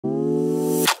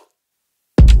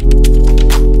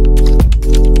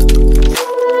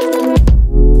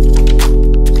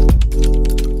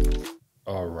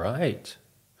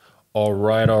All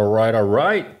right, all right, all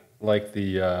right. Like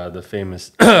the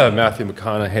famous Matthew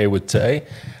McConaughey would say.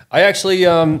 I actually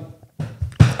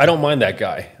I don't mind that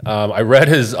guy. I read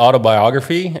his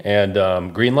autobiography and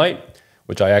Greenlight,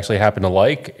 which I actually happen to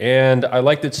like, and I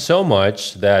liked it so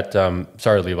much that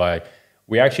sorry, Levi,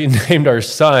 we actually named our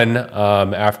son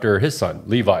after his son,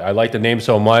 Levi. I like the name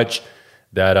so much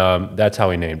that that's how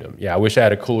we named him. Yeah, I wish I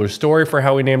had a cooler story for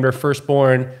how we named our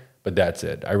firstborn, but that's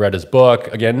it. I read his book.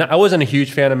 Again, I wasn't a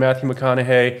huge fan of Matthew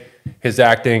McConaughey. His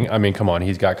acting, I mean, come on,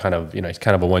 he's got kind of, he's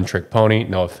kind of a one-trick pony,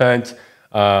 no offense.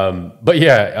 But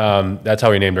yeah, that's how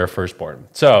we named our firstborn.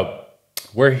 So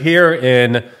we're here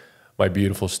in my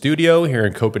beautiful studio here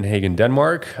in Copenhagen,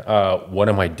 Denmark. What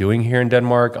am I doing here in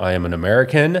Denmark? I am an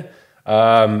American.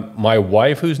 My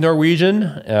wife, who's Norwegian,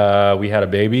 we had a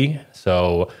baby.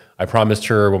 So I promised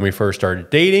her when we first started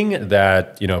dating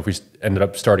that, if we ended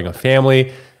up starting a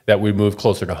family, that we'd move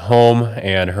closer to home,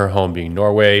 and her home being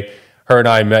Norway. Her and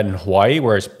I met in Hawaii,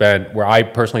 where I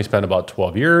personally spent about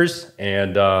 12 years.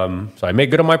 And so I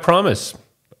made good on my promise.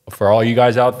 For all you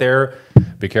guys out there,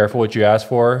 be careful what you ask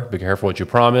for, be careful what you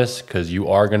promise, because you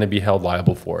are going to be held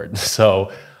liable for it.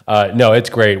 So no, it's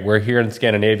great. We're here in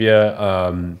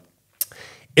Scandinavia.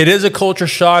 It is a culture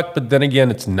shock, but then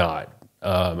again, it's not.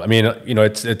 I mean,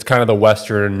 it's kind of the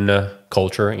Western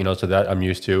culture, so that I'm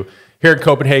used to. Here in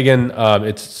Copenhagen,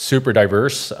 it's super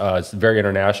diverse. It's very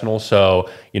international,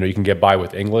 so you can get by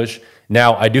with English.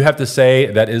 Now, I do have to say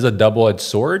that is a double-edged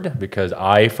sword because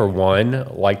I, for one,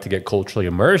 like to get culturally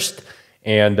immersed,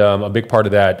 and a big part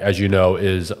of that, as you know,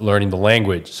 is learning the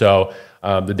language. So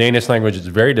the Danish language is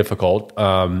very difficult,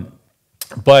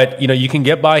 but you can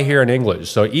get by here in English.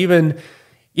 So even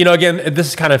again, this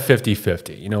is kind of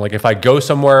 50-50. Like if I go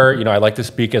somewhere, I like to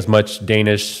speak as much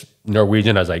Danish,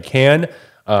 Norwegian as I can.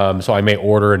 So I may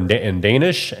order in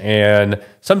Danish, and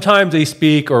sometimes they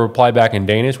speak or reply back in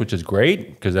Danish, which is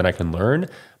great because then I can learn.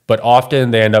 But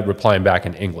often they end up replying back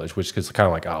in English, which is kind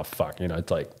of like, oh fuck,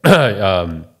 it's like.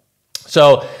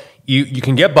 So you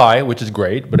can get by, which is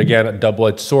great, but again, a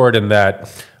double-edged sword in that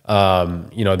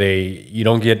you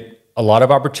don't get a lot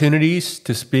of opportunities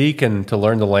to speak and to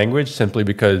learn the language simply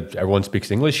because everyone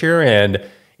speaks English here, and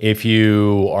if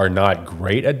you are not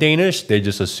great at Danish, they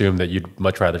just assume that you'd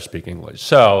much rather speak English.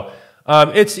 So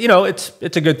it's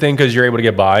a good thing because you're able to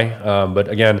get by. But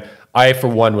again, I for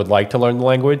one would like to learn the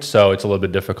language, so it's a little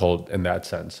bit difficult in that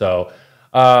sense. So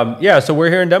yeah, so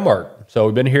we're here in Denmark. So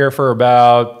we've been here for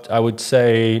about, I would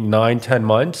say, 9-10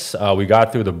 months. We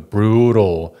got through the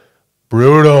brutal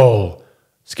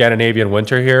Scandinavian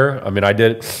winter here. I mean,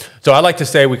 so I like to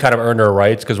say we kind of earned our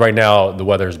rights because right now the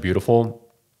weather is beautiful.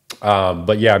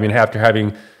 But yeah, I mean, after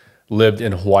having lived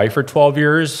in Hawaii for 12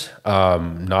 years,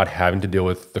 not having to deal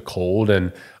with the cold,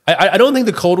 and I don't think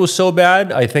the cold was so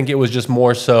bad. I think it was just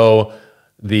more so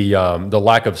the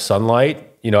lack of sunlight.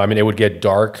 I mean, it would get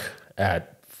dark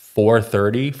at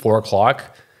 4:30, 4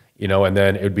 o'clock, and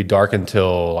then it would be dark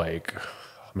until like,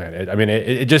 man,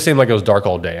 it just seemed like it was dark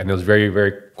all day, and it was very,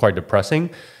 very quite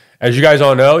depressing. As you guys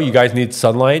all know, you guys need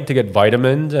sunlight to get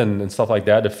vitamins and stuff like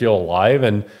that to feel alive,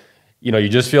 and you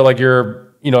just feel like you're,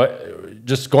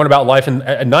 just going about life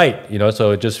at night,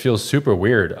 so it just feels super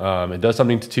weird. It does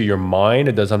something to your mind.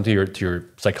 It does something to your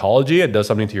psychology. It does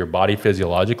something to your body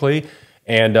physiologically.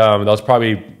 And that was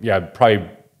probably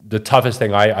the toughest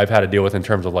thing I've had to deal with in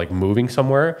terms of like moving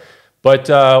somewhere. But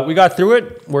we got through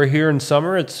it. We're here in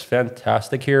summer. It's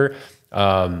fantastic here.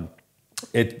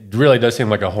 It really does seem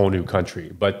like a whole new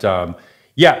country. But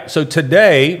yeah, so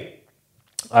today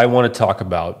I want to talk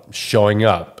about showing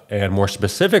up. And more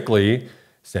specifically,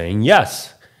 saying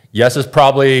yes. Yes is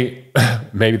probably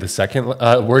maybe the second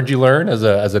word you learn as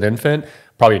an infant.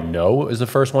 Probably no is the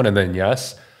first one, and then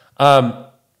yes.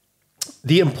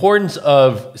 The importance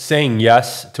of saying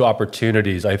yes to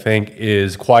opportunities, I think,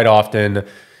 is quite often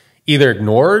either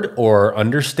ignored or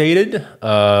understated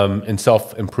in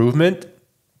self-improvement.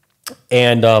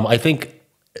 And I think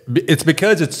it's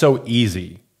because it's so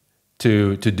easy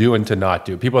to do and to not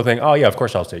do. People think, oh yeah, of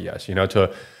course I'll say yes,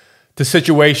 to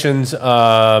situations,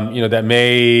 that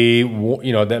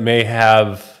may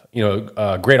have,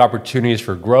 great opportunities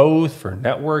for growth, for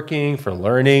networking, for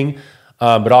learning.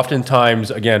 But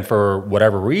oftentimes, again, for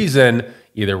whatever reason,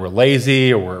 either we're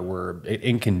lazy or it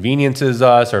inconveniences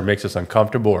us or makes us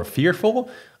uncomfortable or fearful.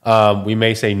 We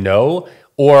may say no,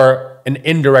 or an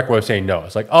indirect way of saying no.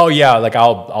 It's like, oh yeah, like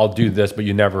I'll do this, but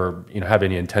you never, have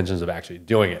any intentions of actually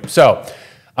doing it. So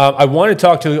I want to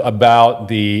talk to you about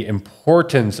the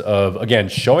importance of, again,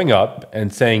 showing up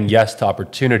and saying yes to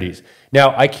opportunities.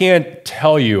 Now, I can't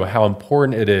tell you how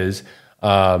important it is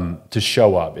to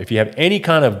show up. If you have any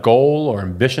kind of goal or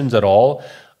ambitions at all,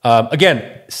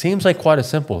 Again, seems like quite a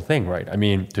simple thing, right? I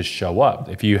mean, to show up.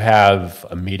 If you have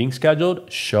a meeting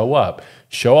scheduled, show up.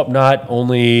 Show up not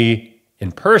only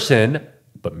in person,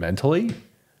 but mentally,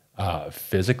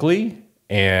 physically,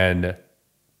 and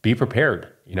be prepared.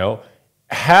 You know,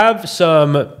 have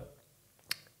some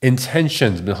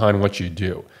intentions behind what you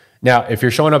do. Now, if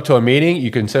you're showing up to a meeting,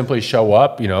 you can simply show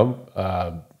up,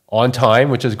 on time,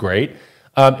 which is great.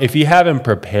 If you haven't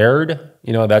prepared,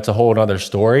 that's a whole other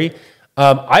story.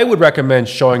 I would recommend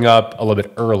showing up a little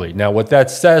bit early. Now, what that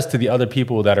says to the other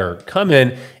people that are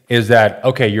coming is that,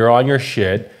 okay, you're on your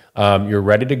shit, you're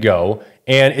ready to go.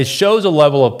 And it shows a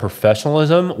level of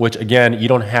professionalism, which again, you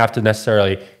don't have to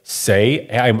necessarily say,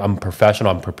 hey, I'm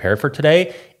professional, I'm prepared for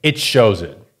today. It shows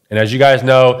it. And as you guys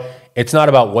know, it's not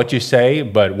about what you say,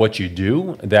 but what you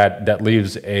do that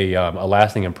leaves a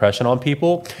lasting impression on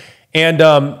people. And,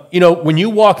 when you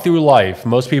walk through life,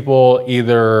 most people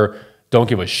either don't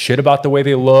give a shit about the way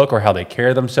they look or how they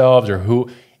carry themselves or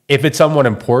if it's someone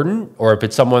important or if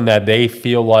it's someone that they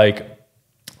feel like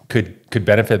could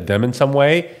benefit them in some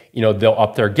way, they'll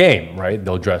up their game, right?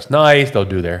 They'll dress nice, they'll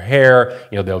do their hair,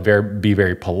 they'll be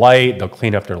very polite, they'll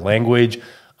clean up their language.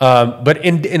 But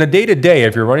in a day-to-day,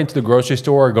 if you're running to the grocery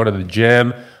store or go to the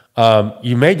gym,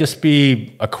 you may just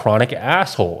be a chronic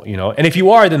asshole, and if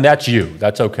you are, then that's you.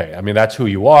 That's okay. I mean, that's who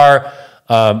you are.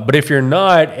 But if you're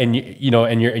not, and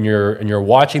you're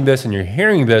watching this and you're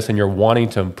hearing this and you're wanting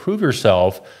to improve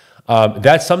yourself,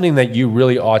 that's something that you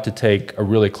really ought to take a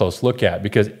really close look at,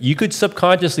 because you could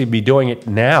subconsciously be doing it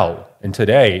now and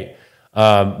today,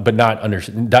 but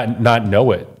not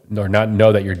know it or not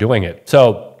know that you're doing it.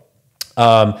 So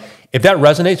if that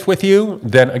resonates with you,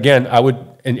 then again, I would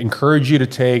encourage you to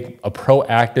take a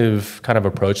proactive kind of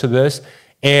approach to this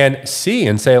and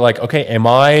say like, okay, am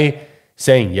I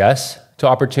saying yes to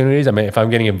opportunities? I mean, if I'm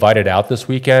getting invited out this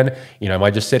weekend, am I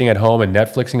just sitting at home and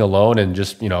Netflixing alone and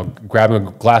just, grabbing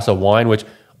a glass of wine, which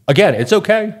again, it's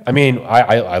okay. I mean,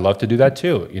 I love to do that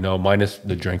too, minus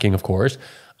the drinking, of course.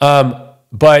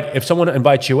 But if someone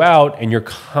invites you out and you're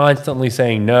constantly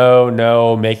saying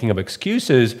no, making up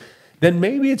excuses, then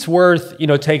maybe it's worth,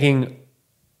 taking,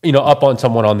 up on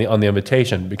someone on the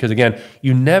invitation, because again,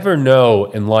 you never know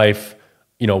in life,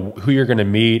 who you're going to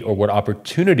meet or what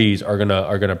opportunities are going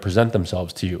to present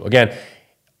themselves to you. Again,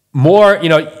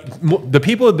 the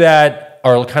people that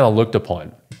are kind of looked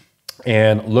upon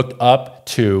and looked up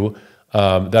to,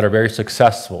 that are very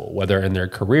successful, whether in their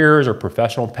careers or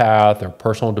professional path or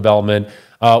personal development.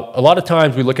 A lot of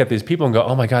times we look at these people and go,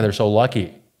 oh my God, they're so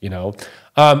lucky,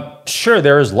 Sure,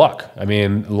 there is luck. I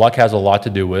mean, luck has a lot to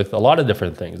do with a lot of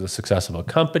different things, the success of a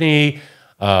company,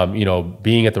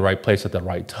 being at the right place at the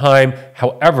right time.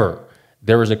 However,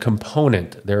 there is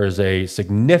a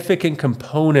significant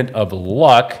component of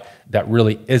luck that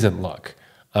really isn't luck.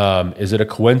 Is it a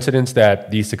coincidence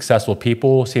that these successful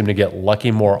people seem to get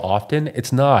lucky more often?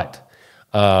 It's not.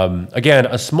 Again,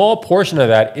 a small portion of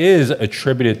that is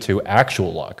attributed to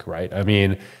actual luck, right? I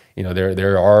mean,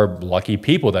 there are lucky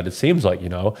people that it seems like,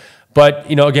 but,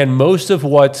 again, most of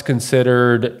what's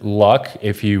considered luck,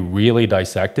 if you really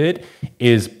dissect it,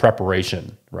 is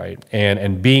preparation, right?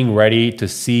 And being ready to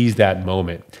seize that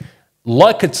moment.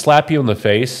 Luck could slap you in the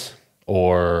face,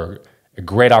 or a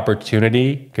great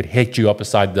opportunity could hit you up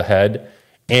beside the head,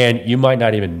 and you might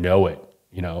not even know it,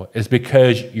 It's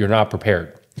because you're not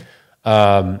prepared.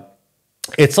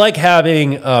 It's like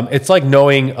it's like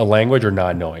knowing a language or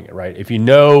not knowing it, right? If you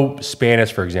know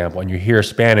Spanish, for example, and you hear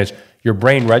Spanish, your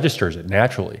brain registers it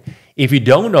naturally. If you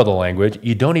don't know the language,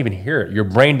 you don't even hear it. Your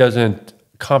brain doesn't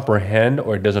comprehend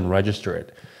or it doesn't register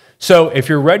it. So if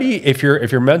you're ready, if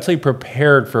you're mentally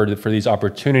prepared for these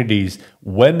opportunities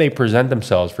when they present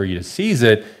themselves for you to seize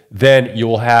it, then you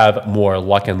will have more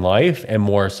luck in life and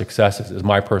more successes, is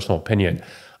my personal opinion.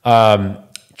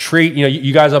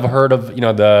 You guys have heard of,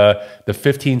 the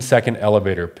 15-second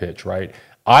elevator pitch, right?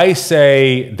 I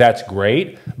say that's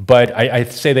great, but I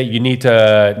say that you need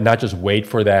to not just wait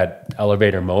for that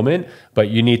elevator moment, but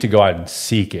you need to go out and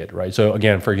seek it, right? So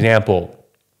again, for example,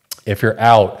 if you're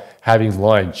out having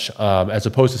lunch, as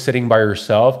opposed to sitting by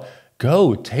yourself,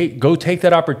 go take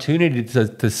that opportunity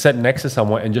to sit next to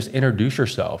someone and just introduce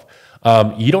yourself.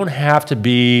 You don't have to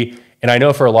be. And I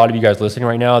know for a lot of you guys listening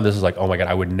right now, this is like, oh my God,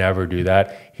 I would never do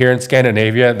that. Here in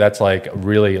Scandinavia, that's like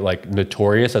really like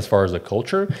notorious as far as the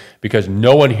culture, because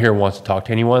no one here wants to talk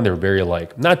to anyone. They're very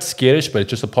like, not skittish, but it's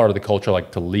just a part of the culture,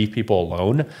 like to leave people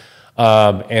alone.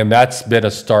 And that's been a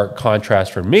stark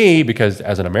contrast for me, because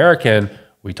as an American,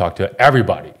 we talk to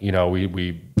everybody.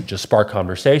 We just spark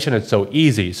conversation. It's so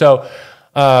easy. So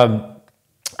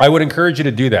I would encourage you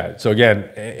to do that. So again,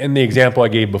 in the example I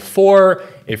gave before,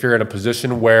 if you're in a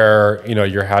position where,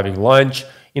 you're having lunch,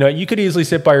 you could easily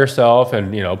sit by yourself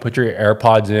and, put your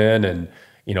AirPods in and,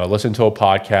 listen to a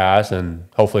podcast and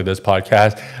hopefully this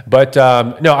podcast. But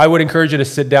no, I would encourage you to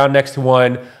sit down next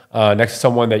to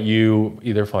someone that you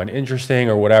either find interesting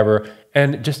or whatever,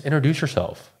 and just introduce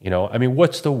yourself. I mean,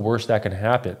 what's the worst that can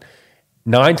happen?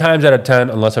 9 times out of 10,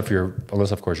 unless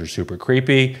of course you're super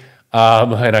creepy,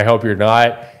 and I hope you're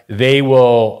not, they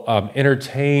will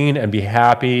entertain and be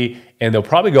happy, and they'll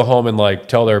probably go home and like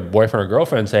tell their boyfriend or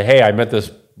girlfriend and say, hey, I met this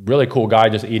really cool guy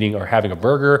just eating or having a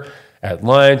burger at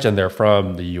lunch, and they're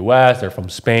from the US, they're from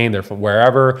Spain, they're from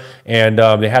wherever, and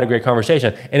they had a great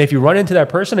conversation. And if you run into that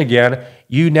person again,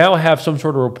 you now have some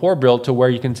sort of rapport built to where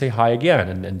you can say hi again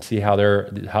and see how they're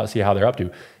up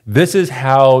to. This is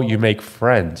how you make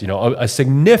friends. A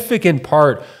significant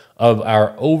part of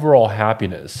our overall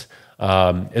happiness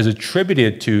is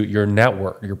attributed to your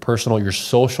network, your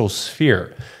social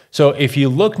sphere. So if you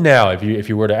look now, if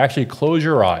you were to actually close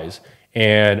your eyes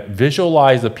and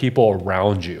visualize the people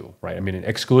around you, right? I mean,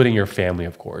 excluding your family,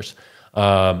 of course.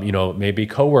 Maybe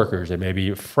coworkers, it may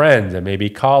be friends, it may be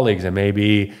colleagues, it may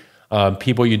be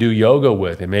people you do yoga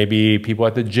with, it may be people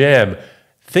at the gym.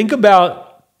 Think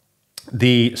about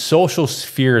the social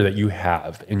sphere that you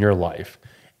have in your life,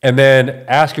 and then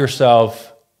ask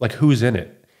yourself, like, who's in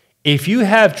it? If you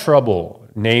have trouble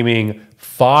naming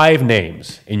 5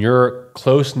 names in your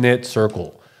close-knit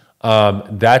circle,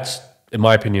 that's, in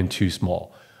my opinion, too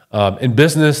small. In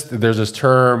business, there's this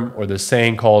term or this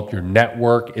saying called your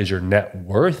network is your net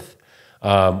worth.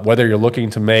 Whether you're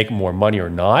looking to make more money or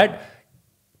not,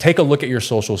 take a look at your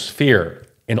social sphere.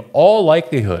 In all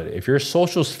likelihood, if your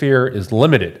social sphere is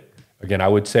limited, again, I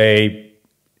would say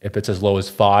if it's as low as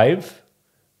 5,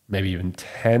 maybe even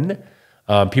 10,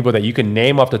 people that you can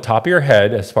name off the top of your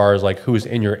head as far as like who's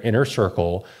in your inner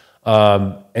circle,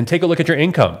 and take a look at your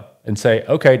income and say,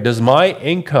 okay, does my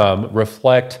income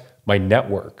reflect my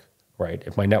network, right?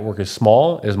 If my network is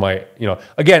small,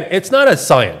 again, it's not a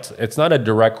science. It's not a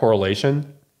direct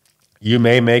correlation. You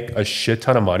may make a shit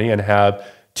ton of money and have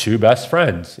 2 best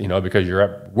friends, because you're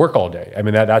at work all day. I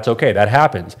mean, that's okay. That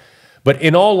happens. But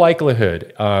in all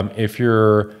likelihood, if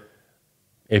you're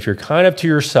kind of to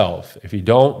yourself, if you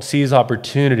don't seize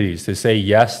opportunities to say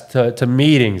yes to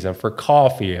meetings and for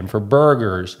coffee and for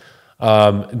burgers,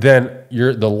 then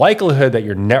the likelihood that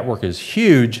your network is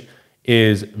huge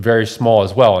is very small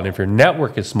as well. And if your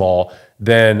network is small,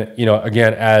 then,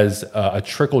 again, as a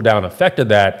trickle-down effect of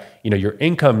that, your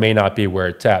income may not be where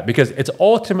it's at, because it's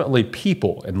ultimately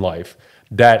people in life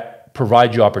that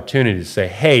provide you opportunities to say,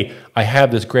 hey, I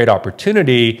have this great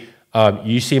opportunity.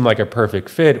 You seem like a perfect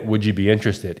fit. Would you be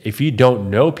interested? If you don't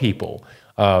know people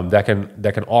that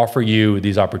can offer you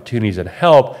these opportunities and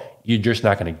help, you're just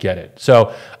not going to get it.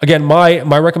 So again,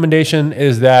 my recommendation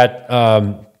is that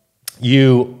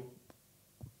you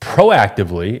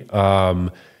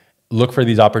proactively look for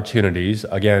these opportunities.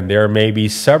 Again, there may be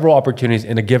several opportunities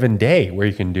in a given day where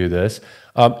you can do this.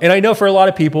 And I know for a lot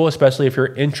of people, especially if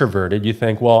you're introverted, you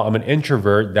think, well, I'm an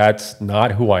introvert. That's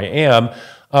not who I am.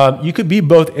 You could be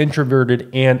both introverted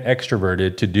and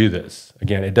extroverted to do this.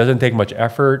 Again, it doesn't take much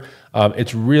effort.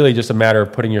 It's really just a matter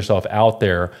of putting yourself out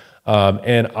there.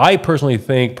 And I personally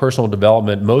think personal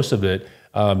development, most of it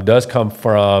does come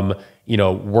from,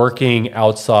 working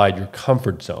outside your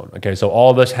comfort zone. Okay, so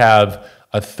all of us have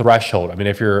a threshold. I mean,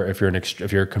 if you're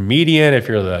a comedian, if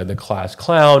you're the class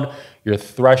clown, your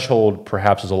threshold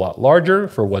perhaps is a lot larger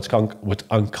for what's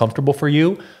uncomfortable for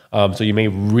you. So you may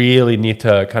really need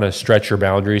to kind of stretch your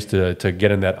boundaries to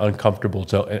get in that uncomfortable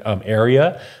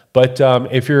area. But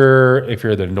if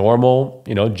you're the normal,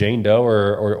 Jane Doe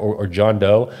or John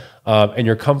Doe, and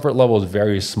your comfort level is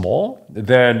very small,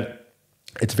 then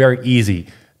it's very easy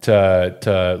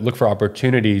to look for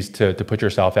opportunities to put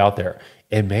yourself out there.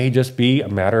 It may just be a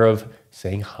matter of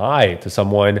saying hi to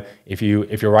someone. If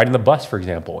you're riding the bus, for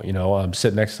example,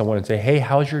 sit next to someone and say, hey,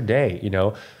 how's your day?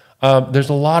 There's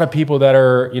a lot of people that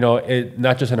are,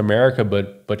 not just in America,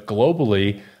 but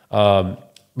globally,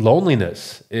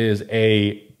 loneliness is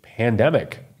a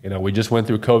pandemic. We just went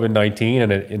through COVID-19,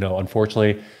 and it,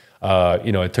 unfortunately,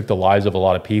 it took the lives of a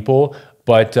lot of people.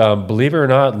 But believe it or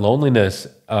not, loneliness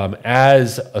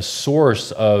as a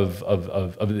source of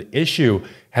the issue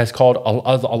has caused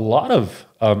a lot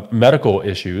of medical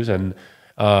issues, and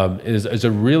is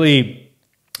a really,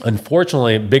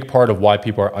 unfortunately, a big part of why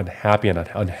people are unhappy and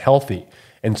unhealthy.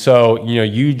 And so,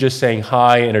 you just saying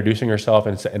hi, introducing yourself,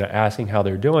 and asking how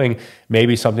they're doing may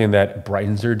be something that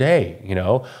brightens their day.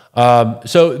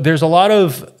 So there's a lot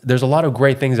of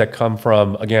great things that come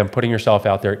from, again, putting yourself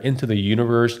out there into the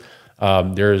universe.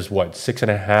 There's what,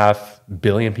 6.5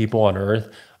 billion people on Earth.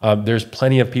 There's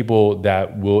plenty of people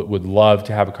that would love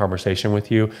to have a conversation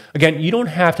with you. Again, you don't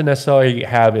have to necessarily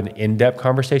have an in-depth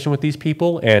conversation with these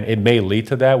people, and it may lead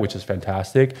to that, which is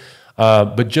fantastic.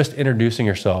 But just introducing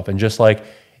yourself and just like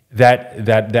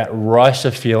that rush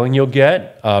of feeling you'll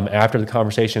get after the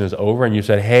conversation is over and you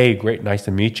said, hey, great, nice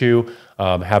to meet you.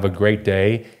 Have a great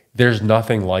day. There's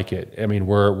nothing like it. I mean,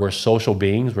 we're social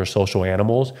beings, we're social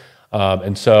animals.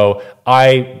 And so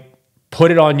I put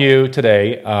it on you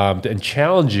today and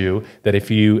challenge you that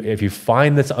if you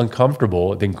find this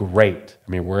uncomfortable, then great.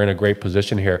 I mean, we're in a great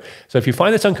position here. So if you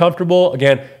find this uncomfortable,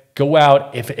 again, go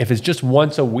out. If it's just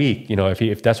once a week, you know,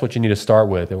 if that's what you need to start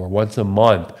with, or once a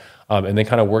month, and then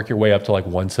kind of work your way up to like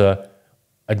once a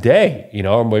day, you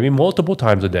know, or maybe multiple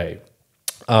times a day.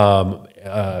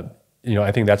 You know,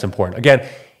 I think that's important. Again,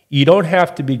 you don't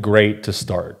have to be great to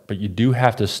start, but you do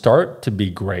have to start to be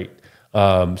great.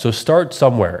 So start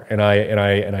somewhere, and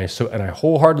I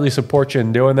wholeheartedly support you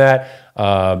in doing that.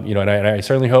 You know, and I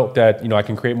certainly hope that, you know, I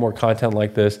can create more content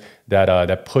like this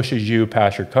that pushes you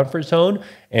past your comfort zone,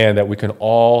 and that we can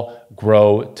all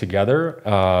grow together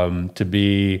to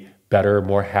be better,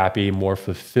 more happy, more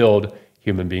fulfilled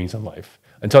human beings in life.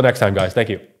 Until next time, guys. Thank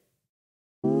you.